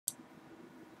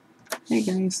Hey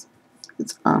guys,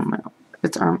 it's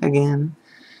again,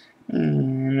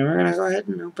 and we're gonna go ahead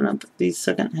and open up the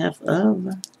second half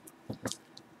of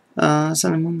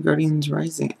Sun and Moon Guardians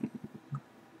Rising.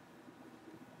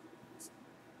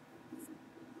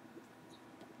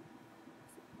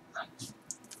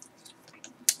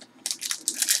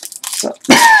 So,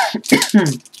 go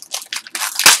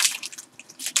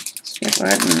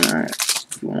ahead and,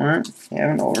 if you want, if you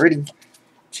haven't already,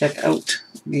 check out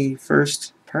the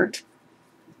first part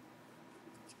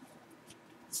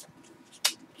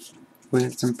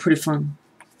with some pretty fun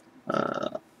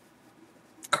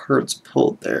cards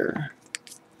pulled there.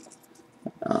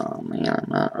 Man, I'm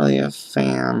not really a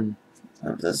fan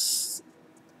of this.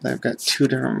 I've got two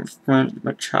different front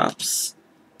Machops,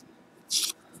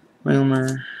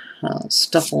 Wilmer,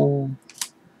 Stuffle,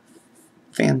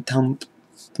 Phantom,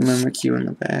 the Mimikyu in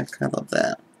the back. I love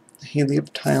that.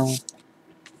 Helioptile.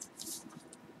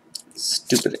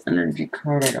 Stupid energy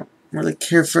card. I don't really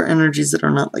care for energies that are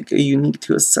not like unique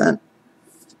to a set.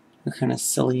 They're kind of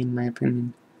silly in my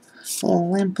opinion.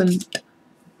 Lampent,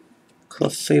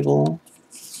 Clefable,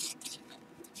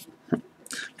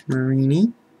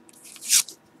 Marini,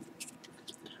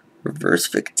 Reverse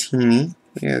Victini.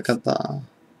 We got the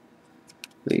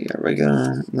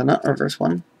regular, the not reverse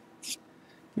one,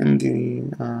 and the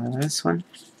this one,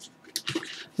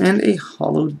 and a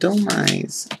Hollow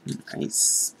Domize.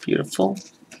 Nice, beautiful.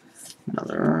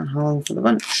 Another hollow for the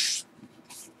bunch.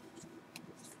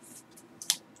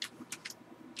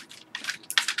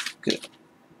 Good.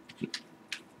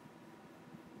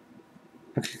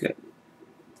 Okay, good.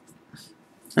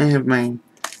 I have my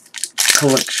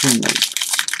collection of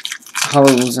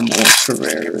hollows and ultra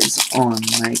rares on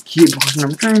my keyboard, and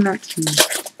I'm trying not to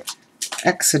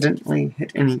accidentally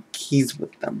hit any keys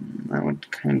with them. That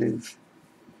would kind of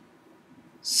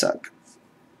suck.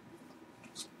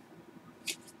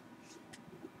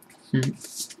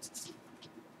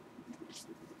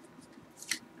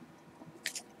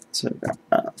 So we've got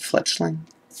Fletchling,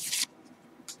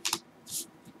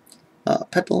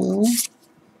 Petal,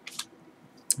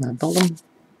 Beldum,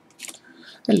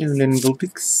 hello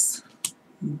Linvulpix,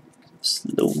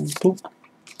 Slowpoke,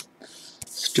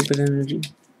 Stupid Energy,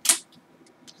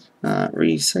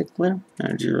 Recycler,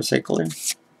 Energy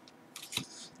Recycler,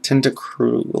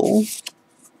 Tentacruel,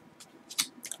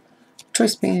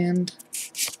 Choice Band,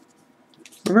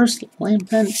 Reverse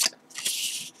Lampent,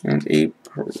 and a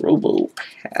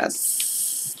Probopass.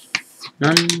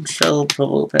 Nunshell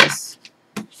Probopass.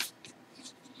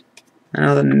 I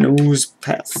know the Nose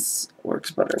Pass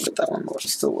works better, but that one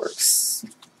still works.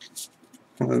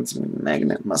 With its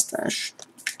magnet mustache.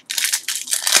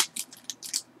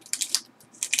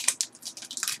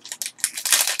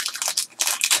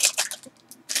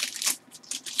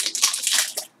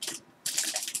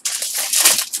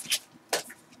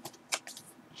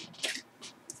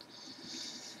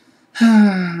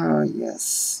 Oh,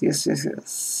 yes.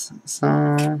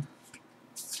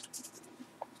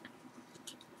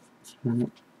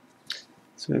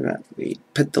 So we got the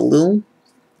Petalil,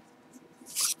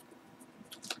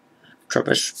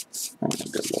 Trubbish. Oh my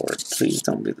good lord, please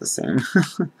don't be the same.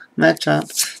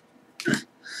 Machop,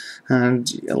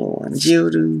 Yellow and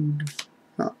Geodude,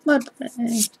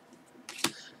 Mudbray,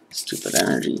 Stupid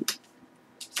Energy,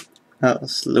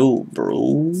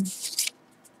 Slowbro,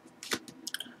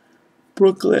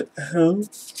 Brooklet Hell,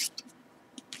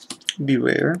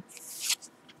 Beware,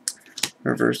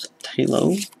 Reverse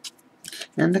Tylo,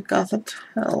 and a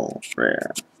Gothitelle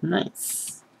rare.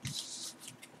 Nice. I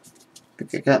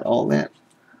think I got all that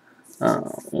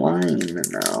line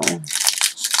now.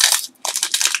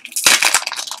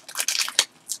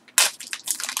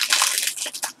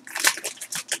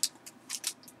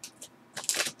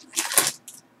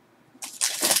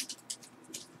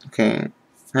 Okay,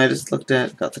 I just looked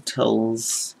at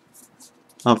Gothitelle's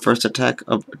first attack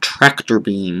of Tractor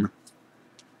Beam.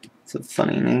 It's a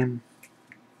funny name.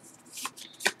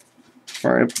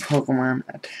 For a Pokemon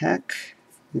attack,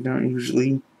 you don't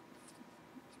usually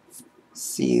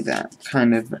see that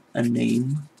kind of a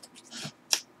name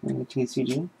in the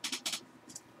TCG.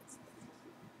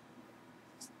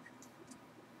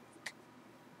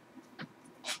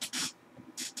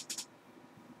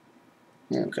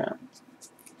 Okay.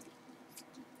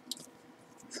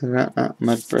 So we got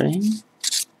Mudbray,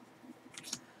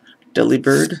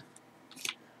 Delibird,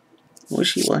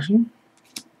 Wishy-Washy,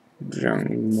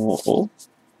 Jungle,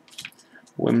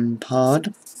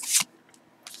 Wimpod,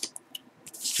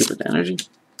 Stupid Energy,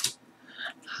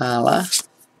 Hala,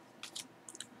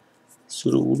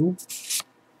 Sudowoodo,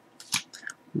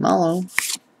 Mallow,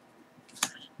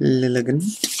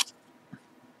 Lilligant,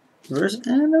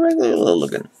 and a regular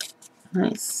Lilligant.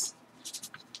 Nice.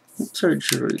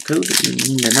 Surgery code in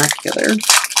the not together.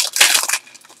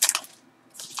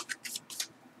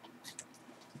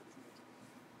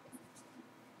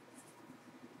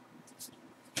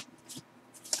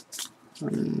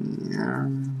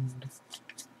 And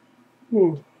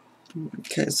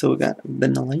okay, so we got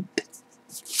Benelite,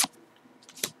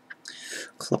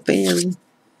 Clefairy,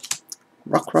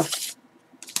 Rockruff,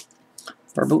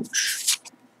 Barbooch,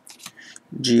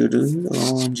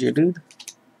 Geodude,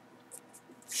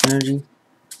 Energy,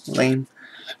 Lane,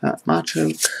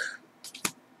 Machoke,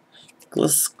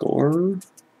 Gliscor,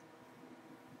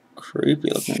 creepy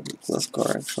looking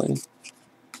Gliscor actually,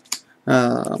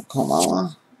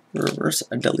 Komala, Reverse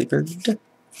Delibird,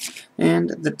 and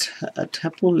the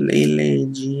Tapu Lele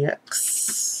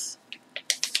GX.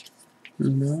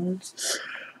 Nice.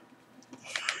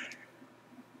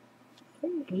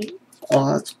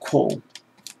 Oh, that's cool.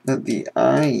 That the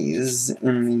eyes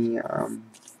in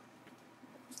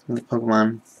the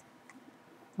Pokemon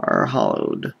are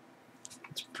hollowed.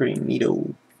 It's pretty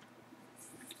neato.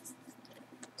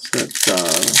 So it's so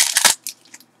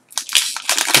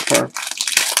far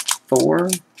 4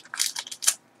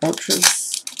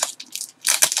 ultras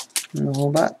in the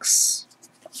whole box.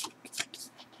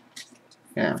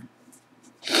 Yeah.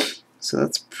 So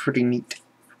that's pretty neat.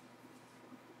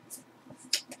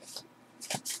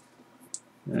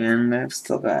 And I've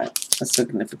still got a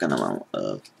significant amount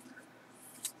of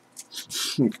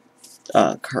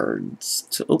cards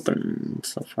to open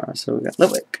so far. So we got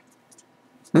Litwick.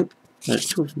 Oop, there's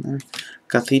 2 of them there.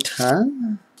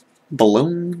 Gothita,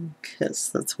 Balloon Kiss,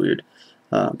 that's weird.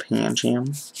 Pancham,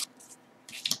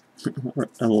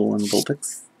 Alolan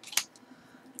Vulpix,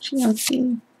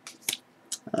 Chansey,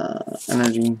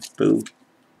 Energy, Boo,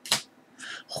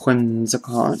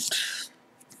 Whimsicott,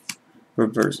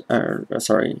 Reverse,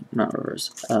 sorry, not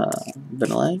Reverse,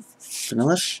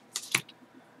 Vanillish,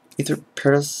 Ether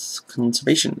Paradise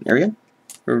Conservation Area,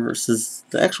 reverses,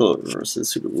 the actual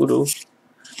reverses Sudowoodo,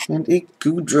 and a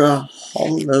Goodra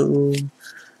Hollow.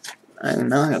 I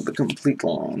now have the complete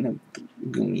line of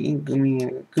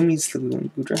Gummy's the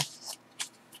Goodra.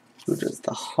 Goodra's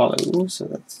the hollow, so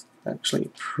that's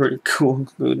actually pretty cool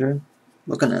Goodra,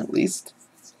 looking at least.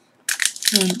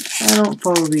 And I don't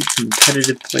follow the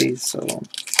competitive play, so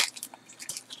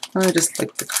I just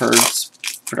like the cards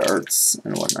for the arts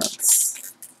and whatnots.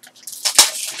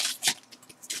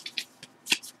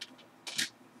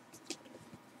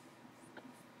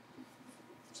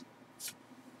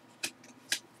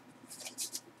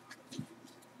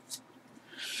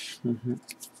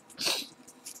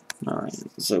 Alright,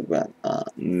 so we've got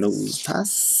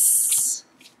Nosepass,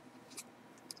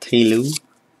 Taillow,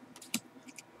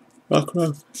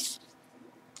 Rockruff,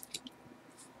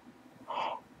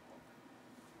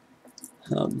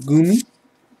 Goomy,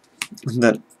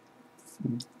 that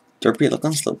derpy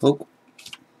looking Slowpoke,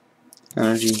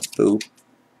 Energy, Boo,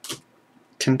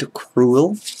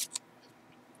 Tentacruel,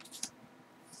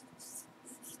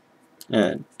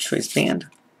 Trace Band,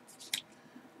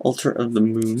 Altar of the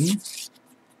Moon,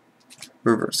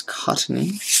 Reverse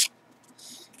Cottony,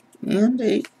 and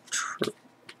a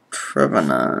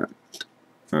Trevenant.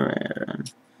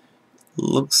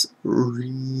 Looks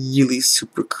really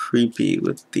super creepy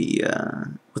with the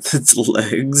with its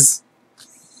legs,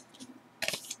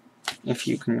 if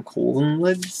you can call them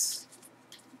legs.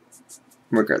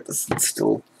 Regardless, it's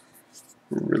still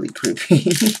really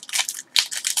creepy.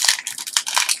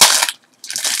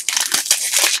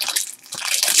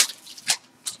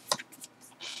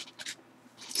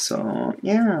 So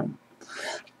yeah.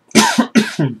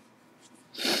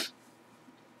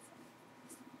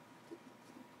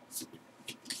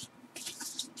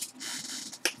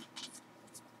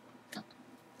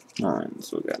 Alright,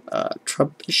 so we got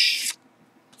Trubbish,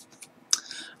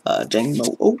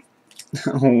 Jangmo,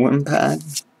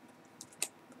 Wimpad,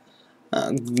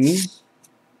 Goomy,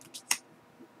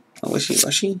 Wishy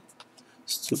Washy,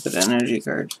 Stupid Energy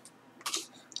card,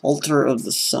 Altar of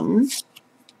the Sun,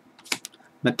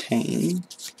 Matane,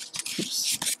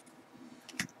 oops,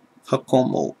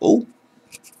 Hakomo O,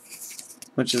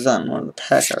 which is on one of the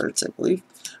pack arts, I believe,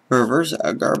 Reverse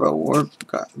Garbodor,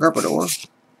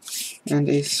 and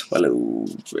a Swallow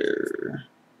Bear.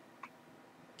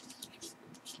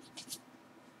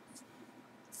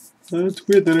 That's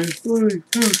weird that I thought I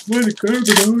found one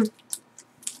Garbodor.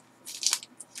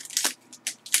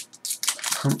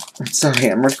 I'm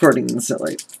sorry, I'm recording this at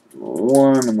like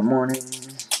 1 in the morning.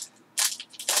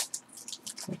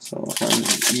 So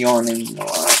I'm yawning a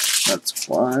lot. That's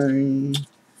why.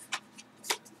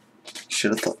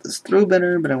 Should have thought this through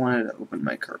better, but I wanted to open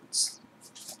my cards.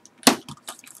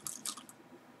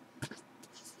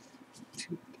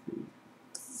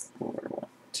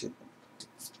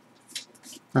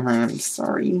 And I am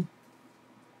sorry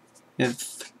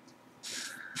if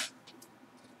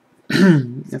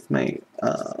if my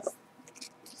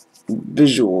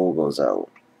visual goes out.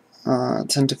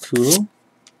 Tentacool,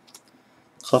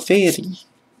 Clefairy,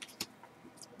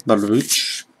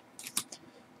 Baruch,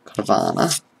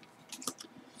 Carvana,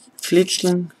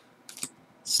 Fletchling,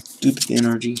 Stupid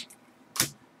Energy.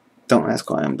 Don't ask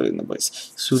why I'm doing the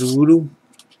voice. Sudowoodo,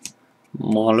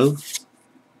 Molo,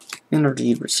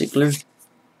 Energy Recycler,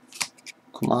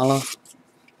 Kamala,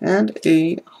 and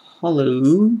a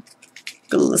hollow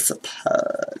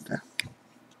Gliscopod.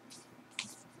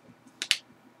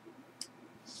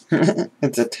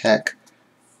 Its attack,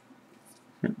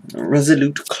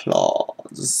 Resolute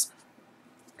Claws.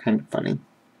 Kind of funny.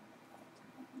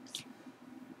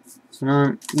 So now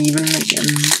I'm even again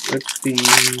with the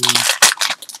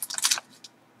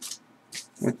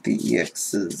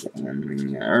EXs and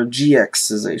the, or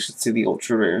GXs, I should say, the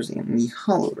ultra rares and the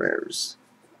hollow rares.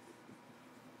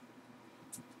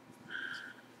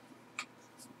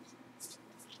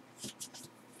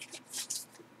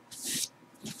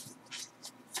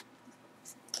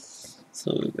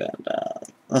 So we've got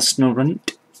a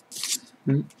Snorunt,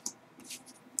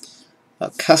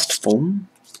 a Castform,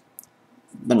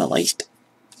 Vanillite,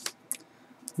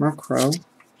 Murkrow,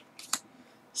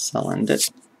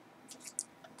 Salandit,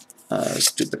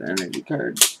 Stupid Energy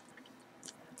card,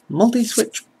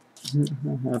 Multi-Switch,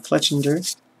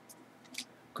 Fletchinger,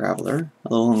 Graveler,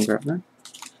 Alolan Graveler,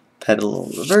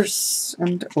 Petal Reverse,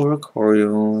 and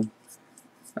Oricorio,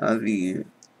 the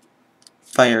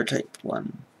fire type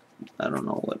one. I don't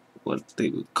know what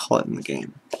they would call it in the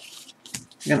game.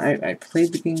 Again, I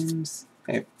played the games.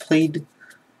 I played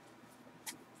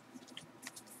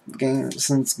games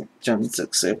since Gen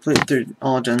 6. I played through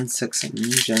all Gen 6 and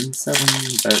Gen 7,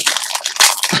 but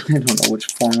I don't know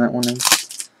which form that one is.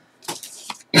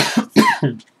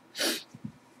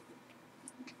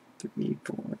 3,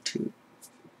 4, 2.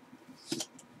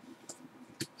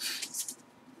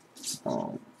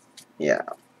 So, yeah.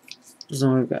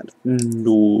 So we've got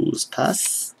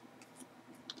Nosepass,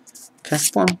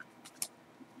 Castform,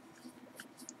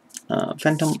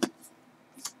 Phantom,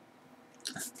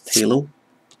 Halo,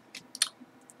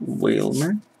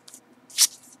 Whalmer,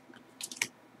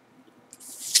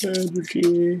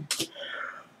 Energy,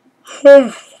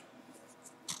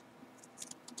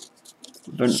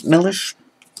 Vanillish,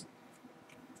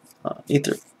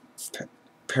 Aether,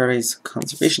 Paradise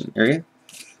Conservation Area,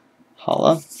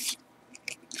 Hala,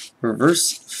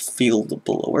 Reverse Field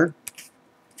Blower,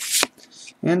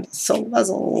 and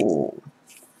Salazzle.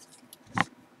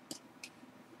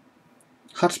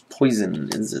 Hot Poison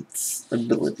is its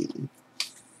ability,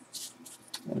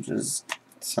 which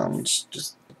sounds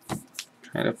just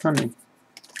kind of funny.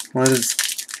 What is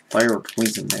Fire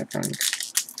Poison, I think,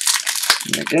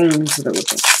 in the game, so that would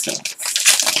make sense.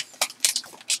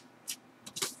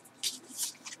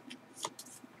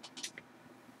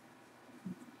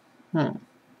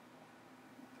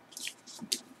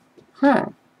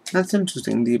 That's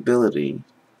interesting, the ability.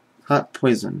 Hot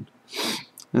Poison.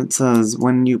 It says,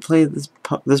 when you play this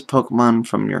Pokemon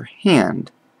from your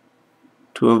hand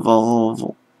to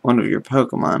evolve one of your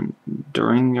Pokemon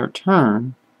during your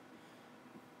turn,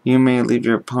 you may leave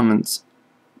your opponent's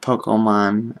active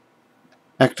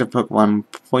Pokemon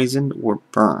poisoned or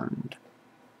burned.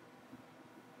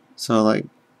 So, like,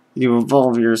 you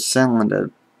evolve your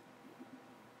Salandit,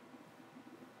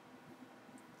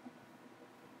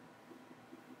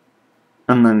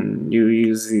 and then you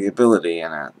use the ability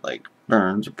and it, like,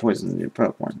 burns or poisons your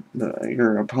Pokemon,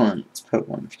 your opponent's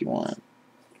Pokemon if you want.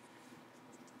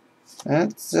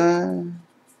 That's,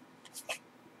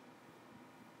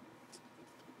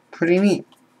 pretty neat,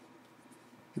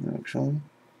 actually.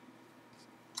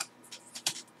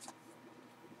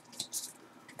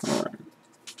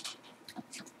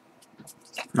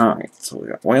 Alright, so we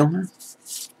got Whalmer,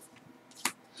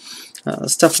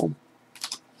 Stuffle,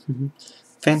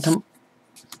 Phantom,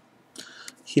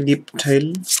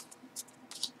 Helioptile,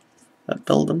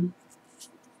 Beldum,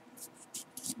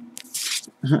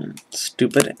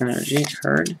 Stupid Energy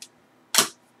card,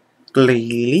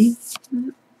 Glalie,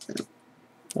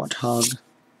 Warthog,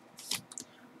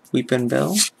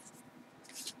 Weepinbell,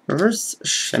 Reverse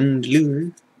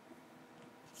Chandelure,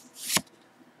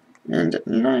 and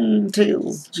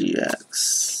Ninetales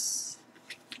GX.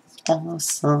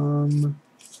 Awesome.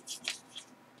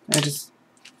 I just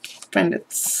find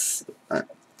it's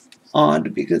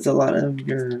odd because a lot of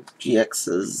your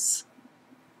GXs,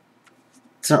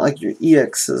 it's not like your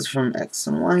EXs from X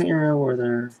and Y era where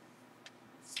they're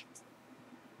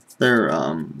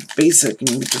basic and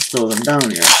you can just throw them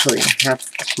down. You actually have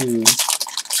to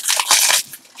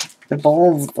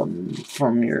evolve them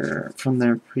from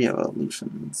their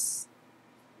pre-evolutions.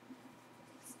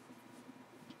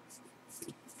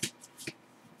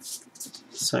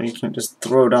 So you can't just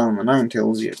throw down the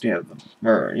Ninetales, you have to have them.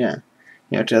 Or, yeah,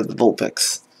 you have to have the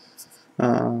Vulpix.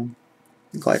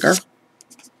 Gligar.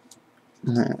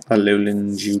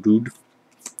 Alolan Geodude.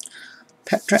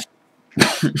 Petrap.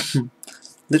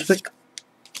 Litwick.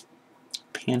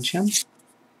 Pancham.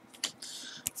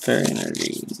 Fairy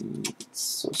Energy.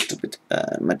 So stupid.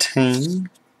 Matane.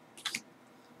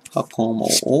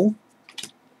 Hakomo.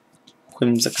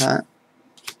 Whimsicott.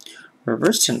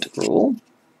 Reverse Tentacruel.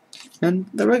 And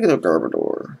the regular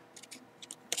Garbodor.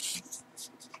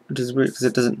 Which is weird because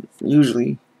it doesn't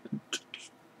usually.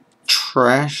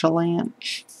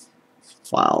 Trashalanche.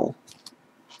 Wow.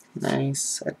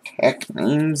 Nice attack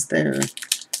names there.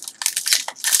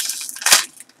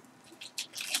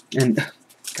 And,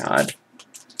 God.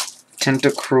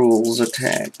 Tentacruel's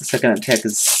attack. Second attack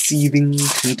is Seething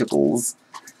Tentacles.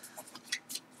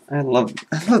 I love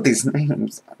these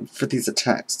names for these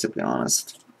attacks, to be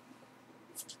honest.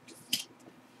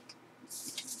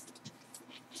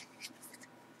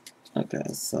 Okay,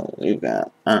 so we've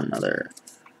got another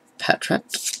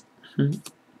Patrat,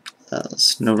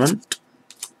 Snorunt,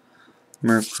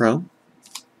 Murkrow,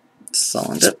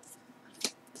 Salandit,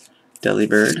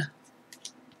 Delibird,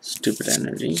 Stupid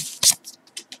Energy,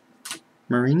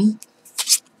 Marini,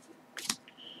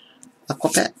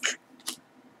 Aquapack,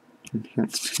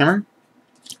 Enhanced Hammer,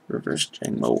 Reverse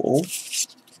Jangmo-O,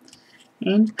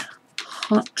 and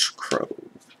Honchkrow.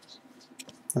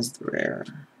 That's the rare.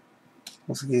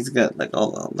 Looks like he's got like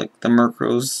all the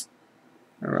Murkrows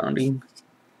around him.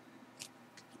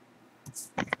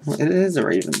 Well, it is a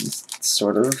Raven's,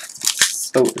 sort of.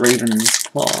 Spout Raven's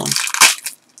Claw.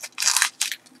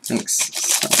 Makes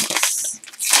sense.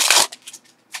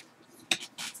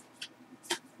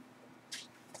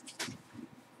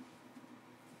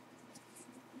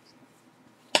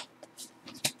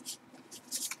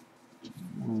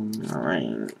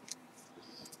 Alright.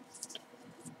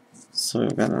 So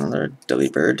we've got another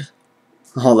Delibird.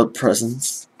 All the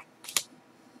presents.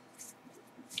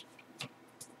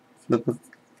 Look,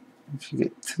 if you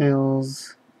get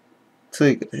tails. So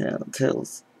you get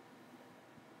tails.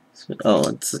 So, oh,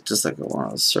 it's just like a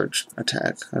wild search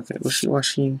attack. Okay,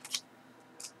 Wishy-Washy.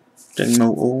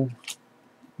 Jangmo-O.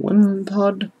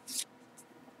 Wimpod.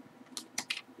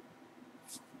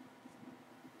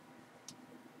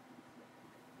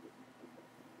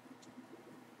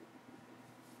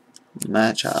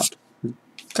 Matchup.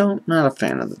 Not a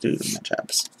fan of the dude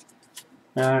matchups.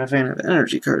 Not a fan of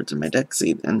energy cards in my decks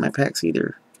and my packs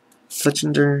either.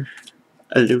 Fletchinder,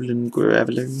 Alolan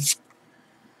Graveler,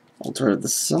 Altar of the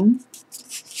Sun,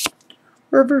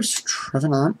 Reverse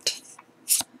Trevenant,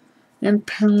 and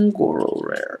Pangoro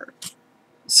Rare.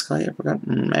 Sky Apricot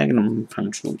and Magnum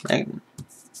Punch Magnum.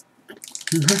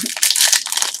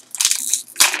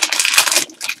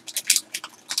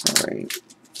 Alright.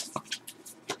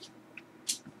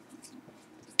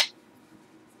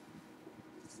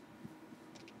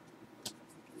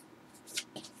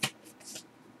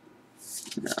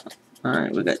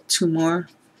 Alright, we got two more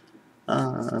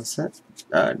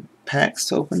packs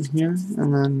to open here,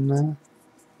 and then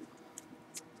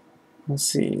let's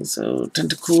see. So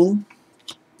Tentacool,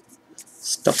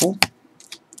 Stuffle,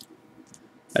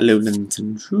 Alolan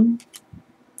Sandshrew,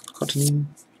 Cottonee,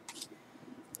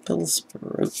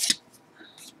 Bellsprout,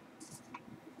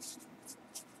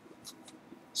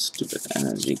 Stupid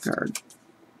Energy card,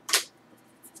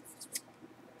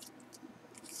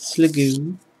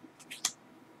 Sliggoo,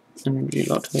 Energy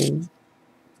Lotto,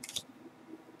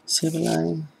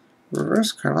 Sableye,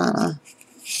 Reverse Carvana,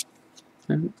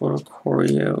 and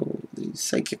Oricorio, the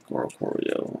Psychic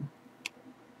Oricorio.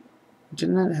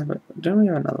 Didn't we have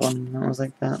another one that was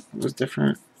like that? It was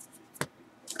different.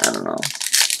 I don't know.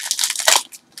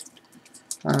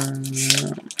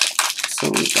 So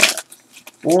we got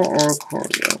 4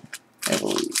 Oricorio, I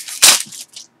believe.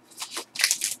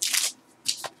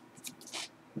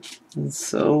 And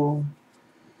so,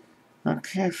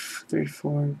 okay, 3,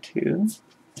 4, 2.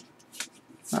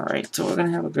 Alright, so we're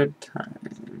gonna have a good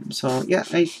time. So, yeah,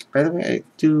 by the way, I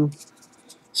do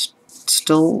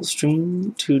still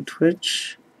stream to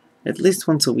Twitch at least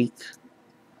once a week.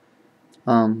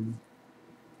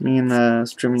 Me and a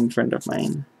streaming friend of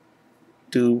mine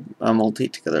do a multi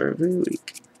together every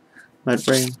week. Mud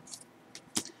Brain,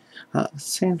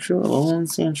 Sandshrew, Alolan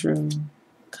Sandshrew,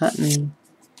 Cottonee,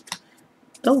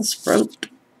 Bellsprout,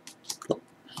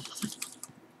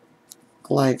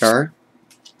 Gligar,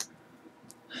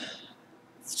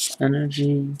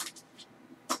 Energy,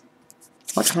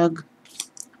 Hot Hug,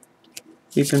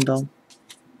 Beacon Bell,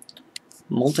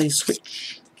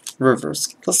 Multi-Switch,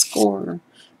 Reverse Gliscor,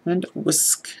 and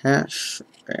Whiscash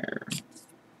Bear.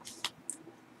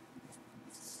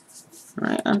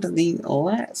 Alright, on to the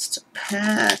last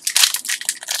pack.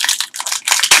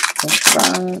 That's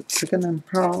about it, and I'm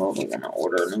probably gonna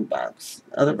order a new box,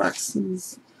 other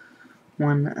boxes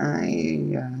when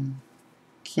I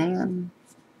can,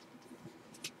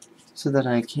 so that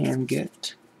I can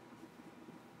get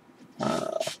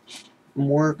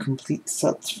more complete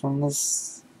sets from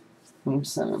this Moon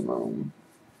Sun and Moon,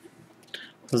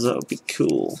 because that would be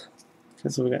cool. Okay,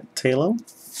 so we got Talo,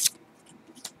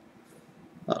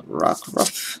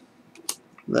 Rockruff,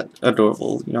 that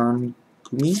adorable Yarn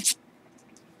Gumi,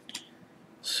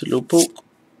 Slowpoke,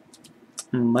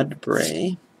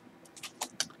 Mudbray,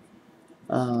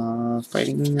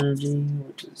 Fighting Energy,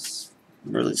 which is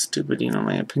really stupid, you know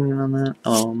my opinion on that.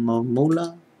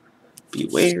 Momola,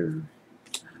 Beware,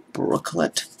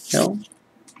 Brooklet Hill,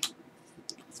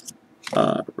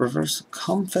 Reverse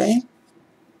Comfey,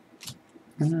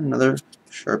 and another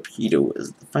Sharpedo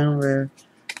is the final rare.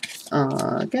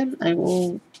 Again, I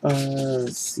will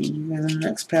see you in the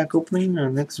next pack opening or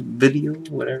next video,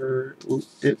 whatever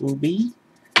it will be.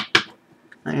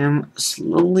 I am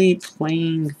slowly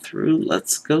playing through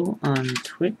Let's Go on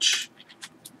Twitch,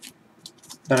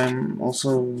 but I'm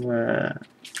also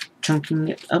chunking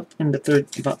it up into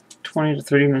about 20 to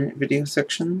 30 minute video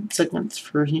segments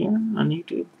for here on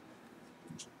YouTube.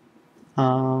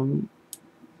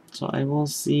 So I will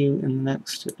see you in the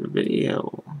next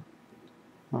video.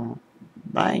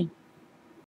 Bye.